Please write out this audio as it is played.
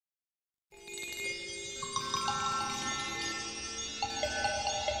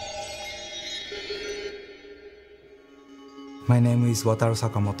My name is Wataru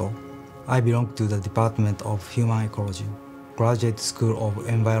Sakamoto. I belong to the Department of Human Ecology, Graduate School of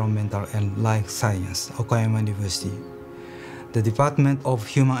Environmental and Life Science, Okayama University. The Department of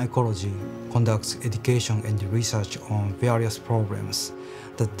Human Ecology conducts education and research on various problems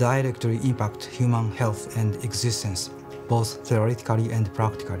that directly impact human health and existence, both theoretically and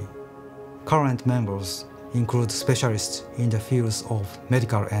practically. Current members include specialists in the fields of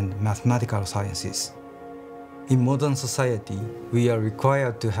medical and mathematical sciences. In modern society, we are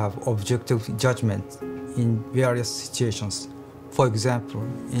required to have objective judgment in various situations. For example,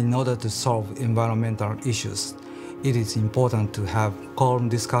 in order to solve environmental issues, it is important to have calm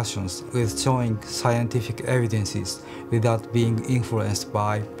discussions with showing scientific evidences without being influenced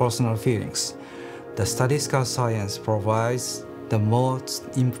by personal feelings. The statistical science provides the most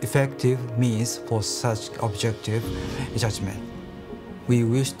effective means for such objective judgment. We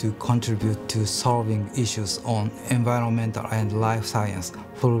wish to contribute to solving issues on environmental and life science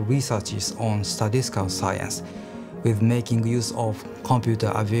through researches on statistical science, with making use of computer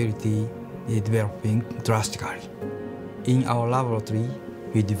ability developing drastically. In our laboratory,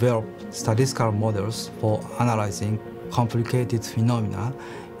 we develop statistical models for analyzing complicated phenomena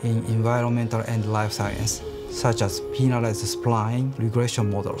in environmental and life science, such as penalized spline regression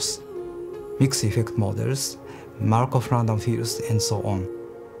models, mixed effect models, Markov random fields, and so on.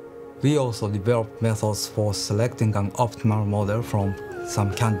 We also develop methods for selecting an optimal model from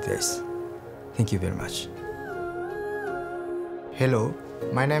some candidates. Thank you very much. Hello,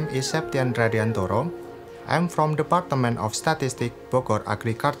 my name is Septian Rahardiantoro. I'm from Department of Statistics, Bogor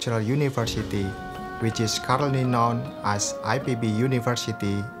Agricultural University, which is currently known as IPB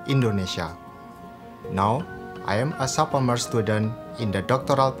University, Indonesia. Now, I am a sophomore student in the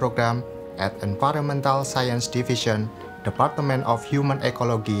doctoral program at Environmental Science Division, Department of Human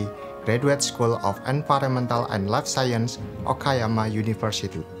Ecology, Graduate School of Environmental and Life Science, Okayama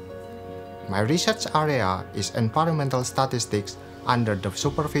University. My research area is environmental statistics under the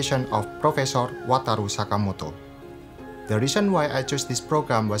supervision of Professor Wataru Sakamoto. The reason why I chose this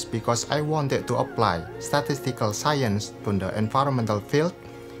program was because I wanted to apply statistical science to the environmental field,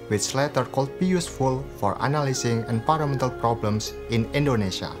 which later could be useful for analyzing environmental problems in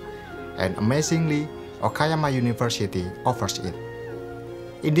Indonesia. And amazingly, Okayama University offers it.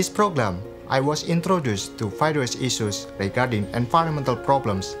 In this program, I was introduced to various issues regarding environmental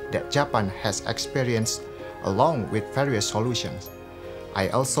problems that Japan has experienced, along with various solutions. I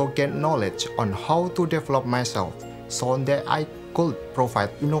also gained knowledge on how to develop myself so that I could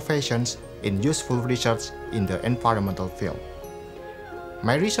provide innovations in useful research in the environmental field.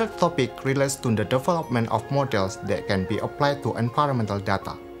 My research topic relates to the development of models that can be applied to environmental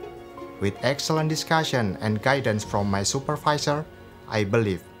data. With excellent discussion and guidance from my supervisor, I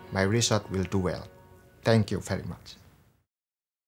believe my research will do well. Thank you very much.